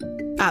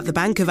At the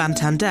Bank of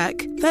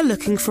Antandek, they're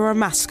looking for a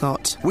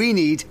mascot. We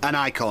need an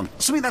icon.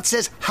 Something that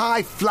says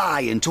high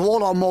flying to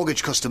all our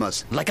mortgage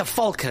customers. Like a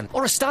falcon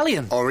or a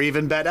stallion. Or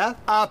even better,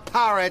 a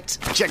parrot.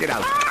 Check it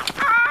out.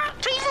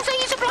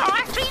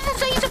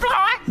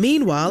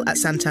 Meanwhile, at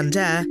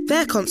Santander,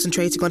 they're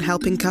concentrating on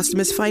helping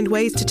customers find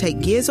ways to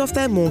take years off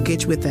their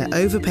mortgage with their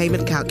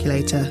overpayment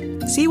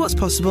calculator. See what's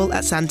possible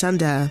at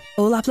Santander.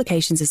 All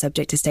applications are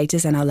subject to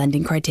status and our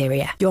lending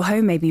criteria. Your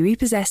home may be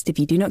repossessed if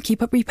you do not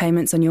keep up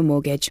repayments on your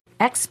mortgage.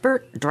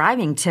 Expert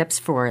driving tips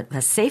for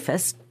the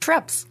safest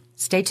trips.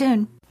 Stay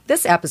tuned.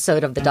 This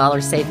episode of the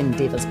Dollar Saving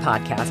Divas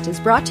podcast is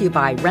brought to you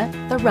by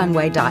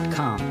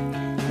RentTheRunway.com.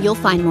 You'll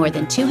find more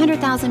than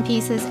 200,000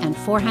 pieces and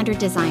 400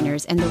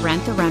 designers in the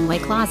Rent the Runway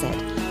closet.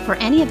 For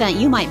any event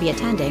you might be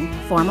attending,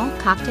 formal,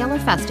 cocktail, or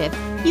festive,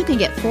 you can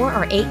get 4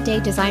 or 8 day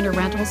designer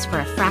rentals for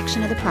a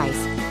fraction of the price.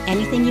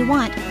 Anything you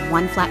want,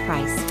 one flat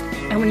price.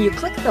 And when you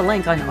click the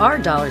link on our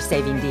Dollar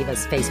Saving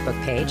Divas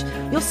Facebook page,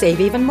 you'll save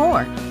even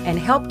more and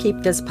help keep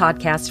this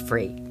podcast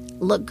free.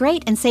 Look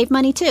great and save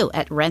money too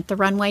at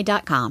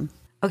renttherunway.com.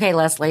 Okay,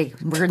 Leslie,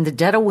 we're in the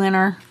dead of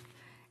winter,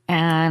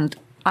 and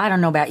I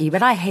don't know about you,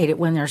 but I hate it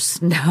when there's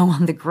snow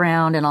on the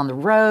ground and on the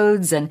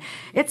roads, and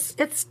it's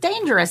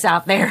dangerous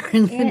out there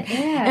in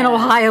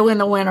Ohio in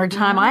the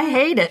wintertime. I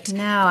hate it.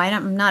 No,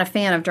 I'm not a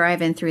fan of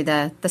driving through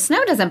the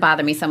snow. Doesn't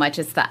bother me so much.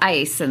 It's the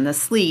ice and the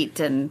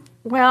sleet and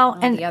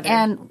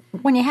and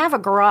when you have a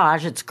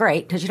garage, it's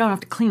great because you don't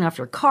have to clean off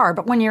your car.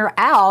 But when you're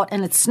out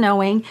and it's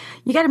snowing,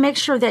 you got to make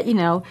sure that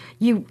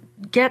you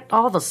get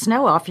all the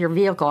snow off your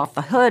vehicle, off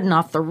the hood and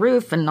off the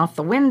roof and off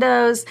the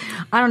windows.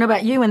 I don't know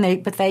about you,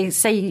 but they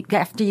say you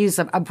have to use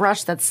a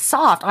brush that's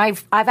soft.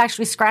 I've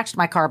actually scratched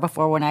my car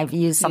before when I've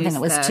used something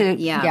that was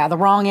the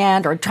wrong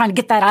end or trying to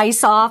get that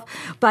ice off.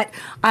 But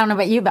I don't know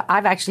about you, but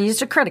I've actually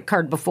used a credit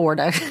card before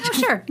to.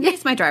 Sure,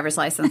 use my driver's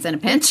license in a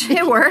pinch.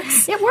 It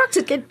works. It works.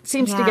 It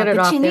seems to get it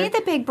off. But you there. need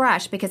the big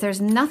brush because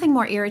there's nothing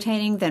more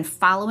irritating than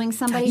following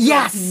somebody who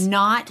yes. has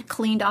not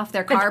cleaned off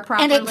their car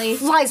properly, and it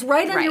flies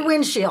right in your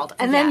windshield,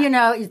 and then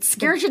it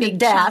scares you to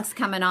death. Chunks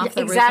coming off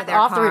the roof of their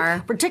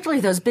car.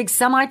 Particularly those big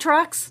semi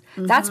trucks.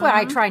 Mm-hmm. That's why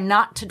I try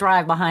not to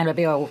drive behind a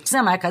big old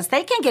semi because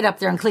they can get up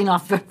there and clean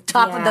off the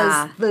top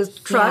of those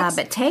trucks.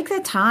 Yeah, but take the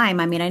time.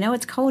 I mean, I know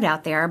it's cold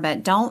out there,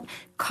 but don't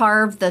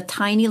carve the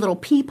tiny little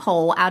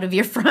peephole out of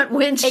your front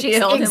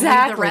windshield and leave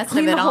the rest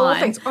clean of it the whole on.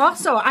 Thing.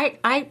 Also,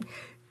 I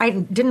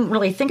didn't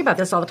really think about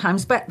this all the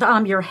times, but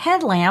your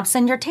headlamps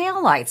and your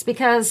taillights,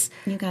 because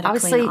you gotta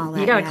obviously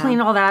you got to clean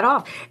all that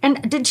off.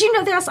 And did you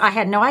know this? I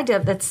had no idea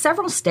that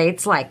several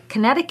states like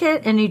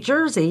Connecticut and New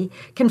Jersey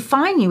can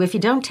fine you if you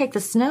don't take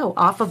the snow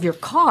off of your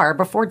car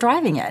before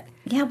driving it.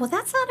 Yeah, well,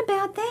 that's not a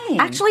bad thing.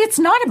 Actually, it's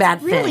not a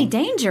bad thing. It's really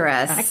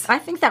dangerous. I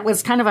think that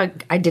was kind of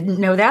I didn't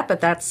know that, but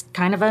that's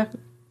kind of a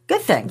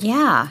good thing.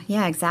 Yeah,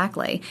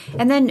 exactly.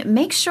 And then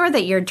make sure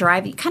that you're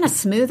driving, kind of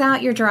smooth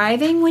out your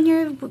driving when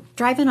you're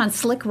driving on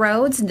slick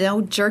roads,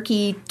 no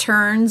jerky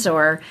turns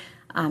or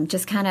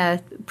just kind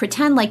of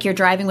pretend like you're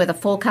driving with a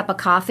full cup of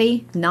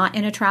coffee, not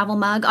in a travel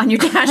mug on your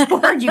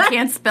dashboard. You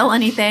can't spill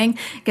anything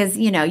because,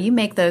 you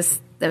make those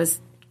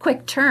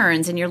quick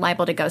turns and you're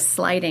liable to go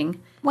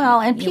sliding.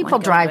 Well, and people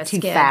drive too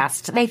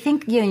fast. They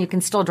think, you can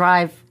still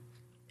drive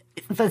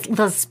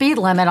the speed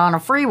limit on a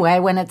freeway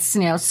when it's,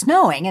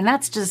 snowing, and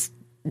that's just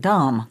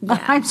dumb.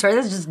 Yeah. I'm sorry,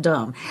 that's just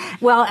dumb.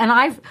 Well, and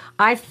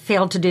I've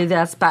failed to do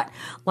this, but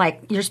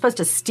you're supposed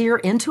to steer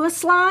into a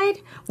slide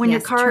when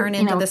your car turn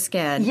into the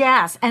skid.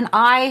 Yes, and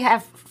I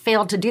have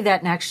failed to do that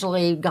and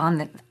actually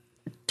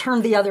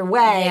turned the other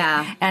way.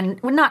 Yeah,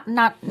 and not good.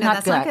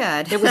 Not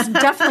good. It was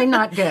definitely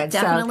not good.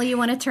 Definitely, you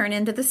want to turn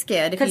into the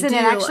skid because it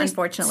actually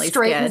unfortunately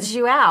straightens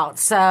you out.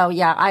 So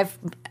yeah,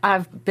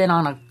 I've been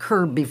on a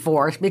curb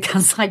before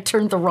because I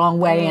turned the wrong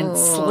way and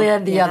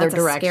slid the other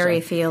direction. That's a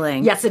scary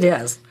feeling. Yes, it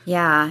is.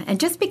 Yeah, and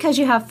just because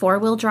you have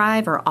 4-wheel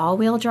drive or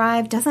all-wheel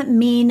drive doesn't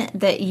mean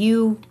that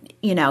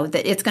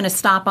that it's going to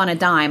stop on a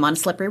dime on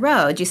slippery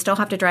roads. You still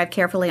have to drive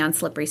carefully on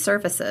slippery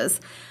surfaces.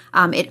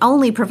 It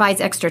only provides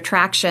extra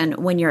traction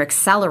when you're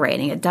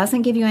accelerating. It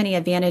doesn't give you any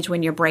advantage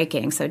when you're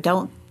braking. So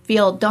don't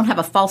have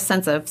a false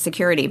sense of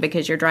security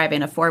because you're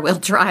driving a 4-wheel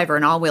drive or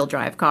an all-wheel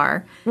drive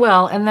car.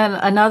 Well, and then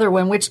another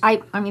one, which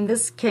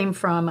this came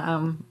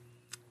from,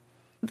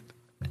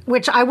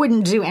 which I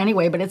wouldn't do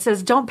anyway, but it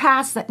says don't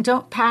pass the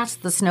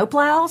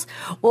snowplows.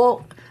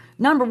 Well,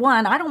 number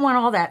one, I don't want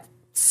all that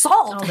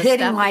salt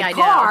hitting my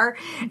car.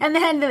 And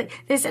then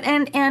they said,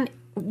 and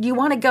you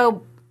want to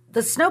go,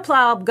 the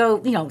snowplow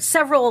go,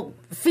 several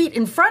feet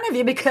in front of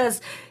you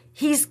because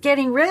he's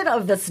getting rid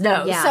of the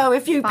snow. Yeah. So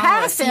if you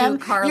pass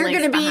him, you're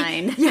going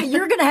to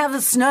you're going to have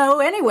the snow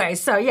anyway.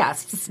 So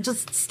yes,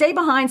 just stay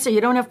behind so you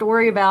don't have to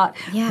worry about.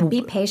 Yeah,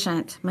 be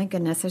patient. My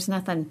goodness, there's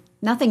nothing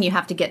Nothing you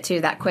have to get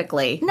to that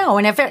quickly. No,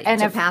 and if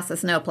pass a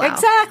snowplow.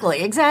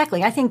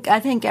 Exactly. I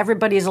think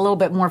everybody's a little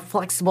bit more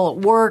flexible at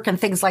work and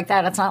things like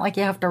that. It's not like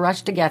you have to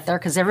rush to get there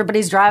because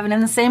everybody's driving in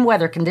the same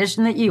weather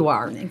condition that you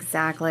are.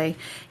 Exactly.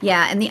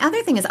 Yeah, and the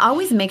other thing is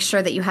always make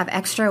sure that you have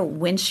extra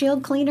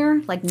windshield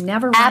cleaner. Like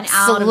never run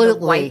out of the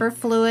wiper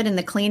fluid in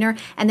the cleaner.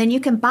 And then you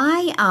can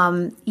buy,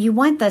 you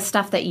want the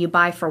stuff that you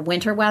buy for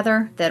winter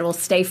weather that will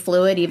stay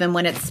fluid even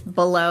when it's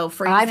below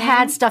freezing. I've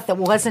had stuff that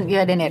wasn't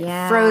good and it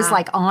froze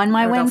like on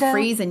my window. It'll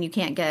freeze and you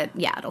can't get,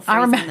 it'll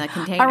freeze in the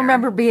container. I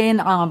remember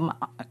being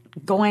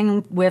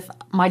going with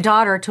my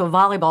daughter to a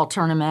volleyball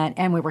tournament,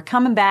 and we were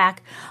coming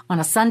back on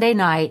a Sunday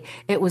night.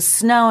 It was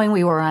snowing.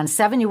 We were on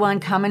 71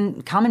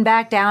 coming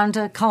back down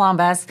to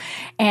Columbus,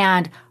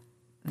 and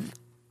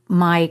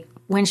my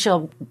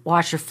windshield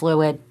washer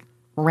fluid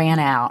ran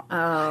out.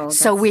 Oh,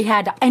 so we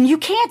had to, and you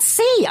can't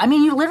see. I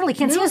mean, you literally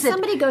can't see. If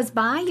somebody goes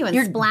by you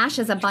and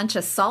splashes a bunch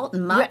of salt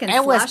and muck and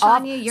slush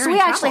on you, you're in trouble. So we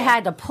actually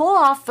had to pull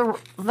off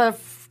the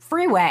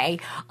freeway.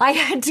 I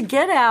had to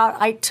get out.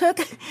 I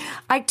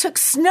took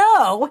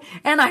snow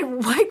and I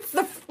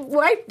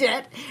wiped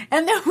it,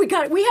 and then we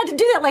had to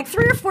do that like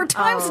 3 or 4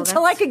 times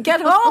until I could get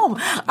home.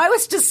 I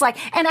was just like,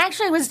 and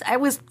actually it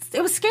was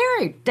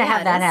scary to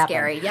have that happen.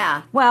 Scary,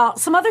 yeah. Well,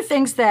 some other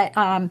things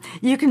that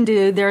you can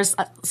do. There's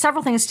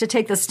several things to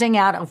take the sting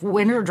out of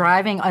winter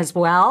driving as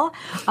well.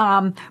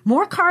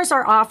 More cars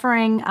are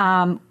offering.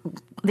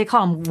 They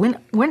call them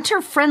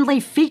winter-friendly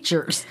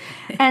features,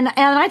 and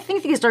I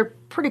think these are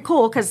pretty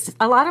cool because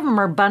a lot of them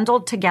are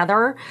bundled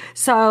together.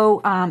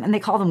 So, and they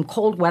call them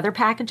cold weather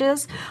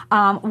packages.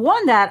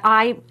 One that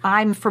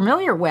I'm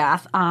familiar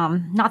with,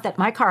 not that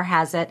my car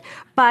has it,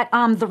 but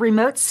the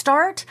remote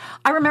start.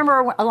 I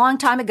remember a long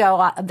time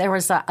ago there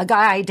was a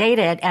guy I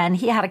dated, and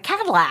he had a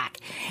Cadillac,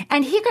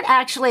 and he could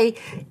actually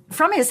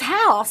from his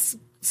house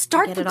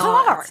start the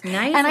car. It's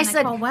nice and I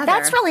said,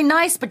 that's really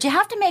nice, but you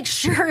have to make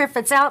sure if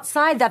it's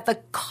outside that the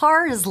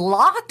car is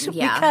locked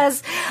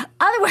because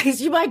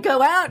otherwise you might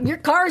go out and your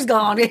car's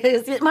gone.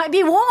 It might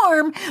be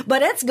warm,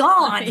 but it's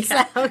gone.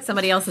 Yeah. So,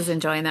 somebody else is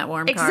enjoying that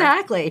warm car.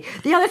 Exactly.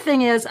 The other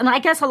thing is, and I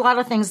guess a lot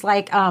of things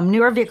like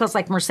newer vehicles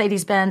like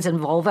Mercedes-Benz and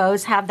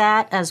Volvos have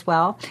that as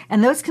well.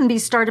 And those can be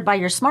started by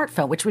your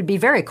smartphone, which would be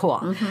very cool.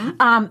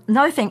 Mm-hmm.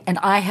 Another thing, and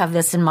I have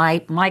this in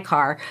my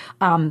car,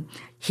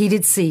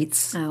 heated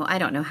seats. Oh, I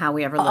don't know how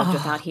we ever lived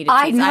without heated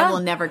seats. I will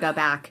never go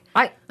back.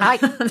 And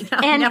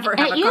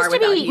it used to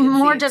be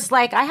more just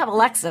like, I have a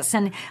Lexus,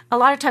 and a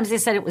lot of times they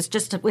said it was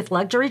just with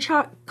luxury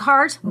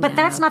cars, but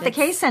that's not the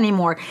case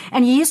anymore.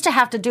 And you used to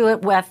have to do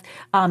it with,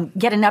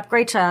 get an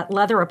upgrade to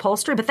leather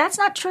upholstery, but that's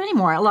not true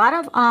anymore. A lot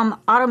of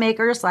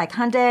automakers like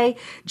Hyundai,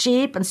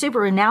 Jeep, and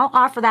Subaru now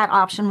offer that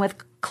option with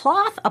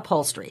cloth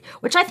upholstery,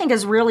 which I think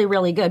is really,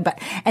 really good.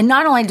 And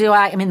not only do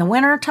in the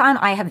winter time,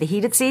 I have the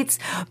heated seats,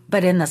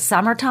 but in the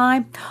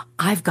summertime,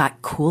 I've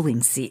got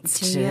cooling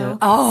seats too.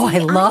 Oh, I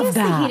love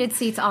that. I use the heated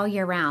seats all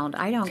year round.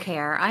 I don't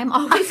care. I'm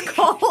always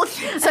cold.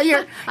 So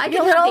I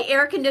can have the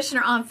air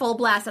conditioner on full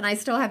blast, and I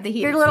still have the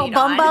heated seat on.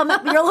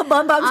 Your little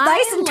bum bum's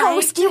nice and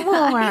toasty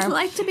warm. I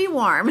like to be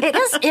warm.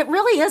 It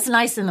really is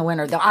nice in the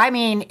winter, though. I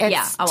mean,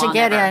 it's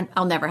in.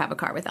 I'll never have a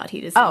car without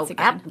heated seats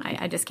again.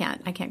 I just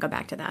can't. I can't go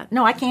back to that.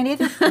 No, I can't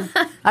either.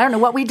 I don't know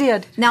what we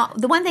did. Now,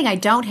 the one thing I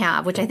don't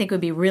have, which I think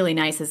would be really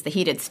nice, is the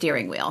heated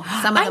steering wheel.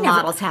 Some of the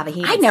models have a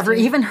heated steering wheel. I never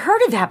even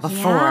heard of that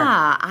before.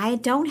 Yeah, I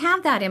don't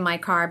have that in my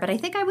car, but I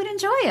think I would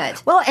enjoy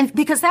it. Well, and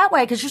because that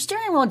way, because your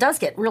steering wheel does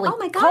get really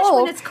cold. Oh my gosh,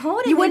 when it's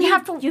cold, you wouldn't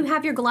have to. You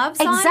have your gloves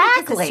on.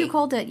 Exactly. It's too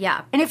cold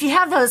to, And if you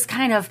have those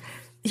kind of,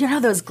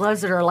 those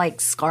gloves that are like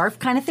scarf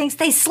kind of things,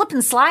 they slip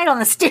and slide on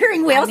the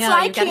steering wheel. I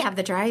know, you got to have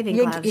the driving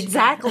gloves.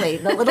 Exactly.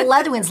 The little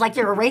leather ones, like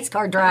you're a race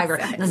car driver.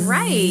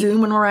 Right.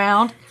 Zooming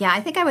around. Yeah,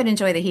 I think I would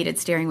enjoy the heated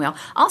steering wheel.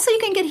 Also, you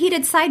can get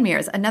heated side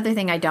mirrors. Another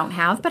thing I don't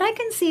have, but I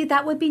can see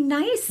that would be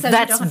nice so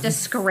you don't have to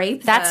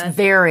scrape. That's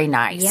very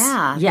nice.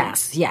 Yeah.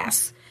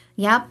 Yes.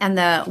 Yep, and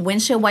the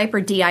windshield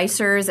wiper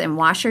de-icers and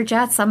washer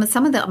jets. Some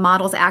of the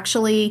models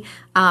actually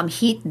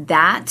heat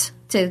that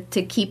to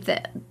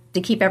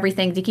keep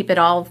everything, to keep it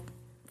all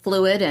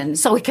fluid, and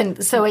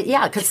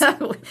because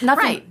nothing.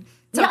 Right.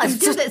 So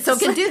it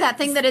can do that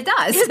thing that it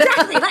does.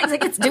 Exactly.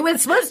 Like it's doing what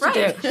it's supposed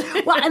to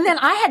do. Well, and then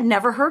I had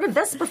never heard of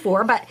this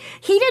before, but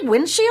heated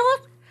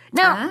windshield.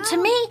 Now, to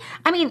me,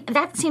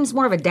 that seems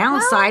more of a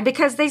downside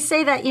because they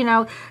say that,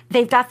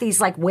 they've got these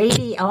like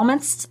wavy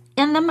elements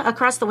in them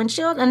across the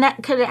windshield, and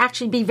that could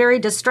actually be very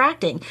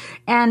distracting.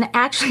 And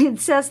actually, it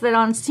says that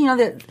on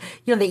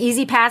the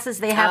easy passes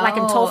they have like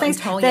in toll things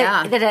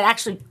that it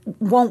actually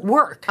won't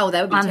work. Oh,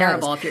 that would be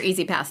terrible if your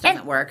easy pass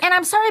doesn't work. And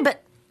I'm sorry,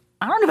 but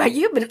I don't know about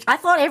you, but I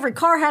thought every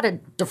car had a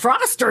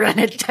defroster in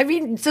it.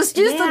 Just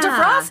use the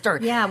defroster.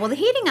 Yeah, well, the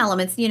heating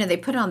elements, they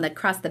put it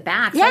across the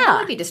back. So it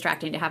would be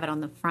distracting to have it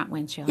on the front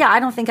windshield. Yeah, I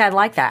don't think I'd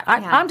like that.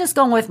 I'm just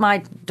going with my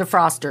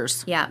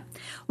defrosters. Yeah.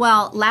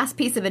 Well, last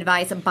piece of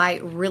advice, buy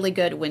really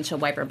good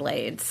windshield wiper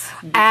blades.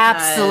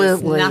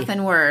 Absolutely.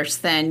 Nothing worse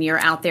than you're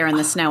out there in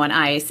the snow and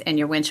ice and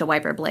your windshield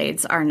wiper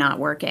blades are not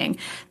working.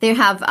 They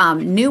have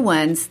new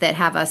ones that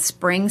have a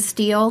spring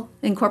steel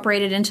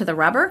incorporated into the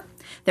rubber.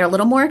 They're a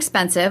little more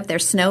expensive. They're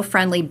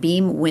snow-friendly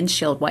beam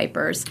windshield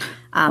wipers.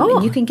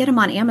 And you can get them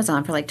on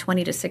Amazon for like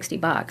 $20 to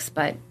 $60,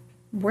 but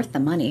worth the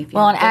money if you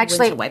have good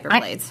windshield wiper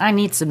blades. I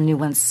need some new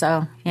ones,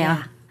 so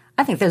yeah.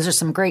 I think those are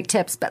some great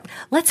tips, but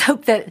let's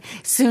hope that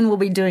soon we'll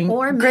be doing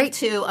great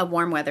to a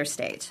warm weather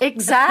state.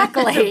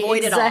 Exactly.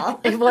 Avoid it all.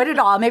 Avoid it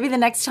all. Maybe the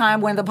next time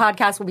when the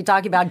podcast will be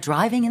talking about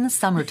driving in the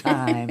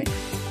summertime.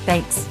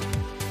 Thanks.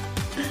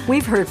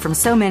 We've heard from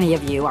so many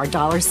of you, our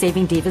Dollar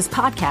Saving Divas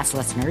podcast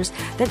listeners,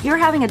 that you're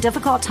having a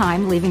difficult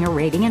time leaving a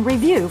rating and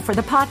review for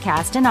the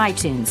podcast in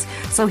iTunes.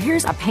 So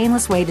here's a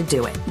painless way to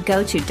do it.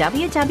 Go to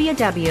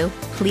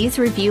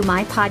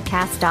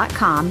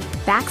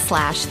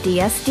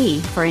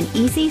www.pleasereviewmypodcast.com/DSD for an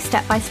easy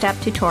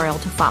step-by-step tutorial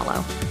to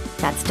follow.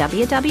 That's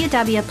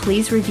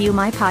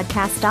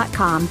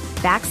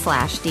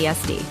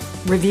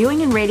www.pleasereviewmypodcast.com/DSD.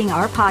 Reviewing and rating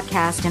our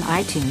podcast in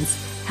iTunes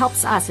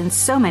helps us in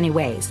so many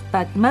ways,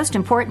 but most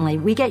importantly,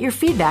 we get your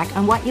feedback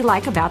on what you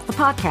like about the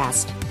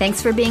podcast.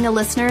 Thanks for being a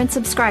listener and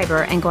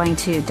subscriber and going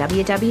to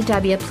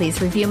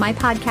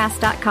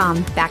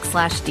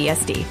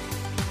www.pleasereviewmypodcast.com/DSD.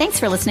 Thanks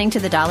for listening to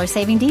the Dollar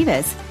Saving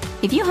Divas.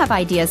 If you have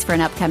ideas for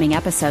an upcoming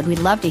episode, we'd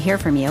love to hear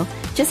from you.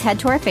 Just head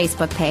to our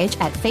Facebook page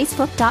at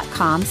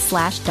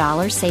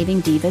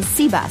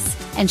facebook.com/DollarSavingDivasCBus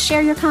and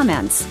share your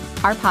comments.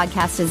 Our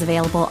podcast is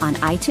available on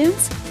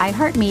iTunes,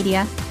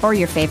 iHeartMedia, or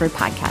your favorite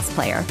podcast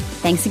player.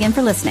 Thanks again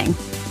for listening.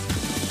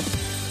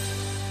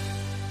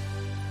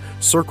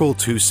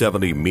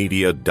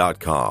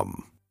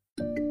 Circle270media.com.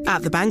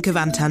 At the Bank of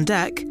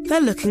Antandek,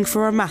 they're looking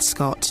for a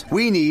mascot.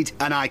 We need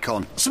an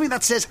icon. Something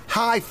that says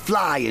high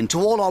flying to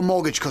all our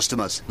mortgage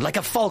customers. Like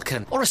a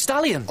falcon or a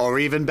stallion. Or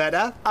even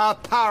better, a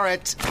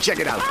parrot. Check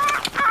it out.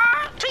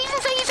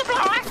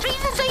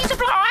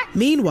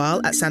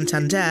 Meanwhile, at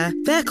Santander,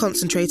 they're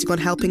concentrating on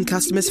helping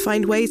customers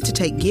find ways to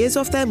take years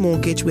off their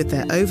mortgage with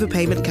their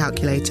overpayment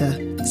calculator.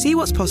 See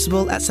what's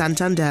possible at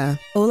Santander.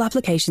 All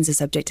applications are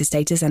subject to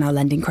status and our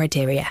lending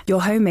criteria.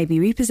 Your home may be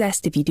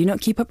repossessed if you do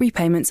not keep up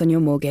repayments on your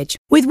mortgage.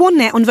 With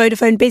OneNet on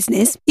Vodafone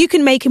Business, you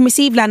can make and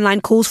receive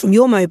landline calls from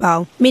your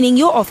mobile, meaning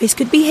your office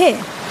could be here.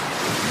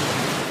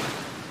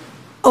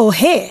 Or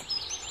here.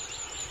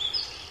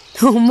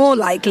 Or more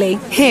likely,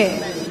 here.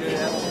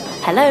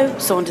 Hello,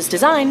 Saunders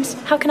Designs.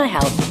 How can I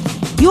help?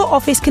 Your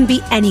office can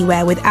be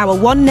anywhere with our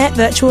OneNet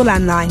virtual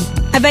landline.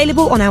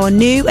 Available on our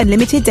new and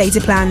limited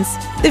data plans.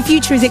 The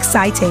future is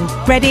exciting.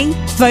 Ready?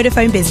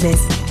 Vodafone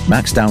Business.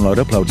 Max download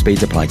upload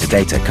speeds apply to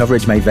data.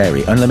 Coverage may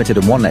vary. Unlimited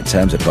and OneNet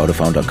terms at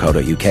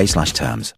vodafone.co.uk/terms.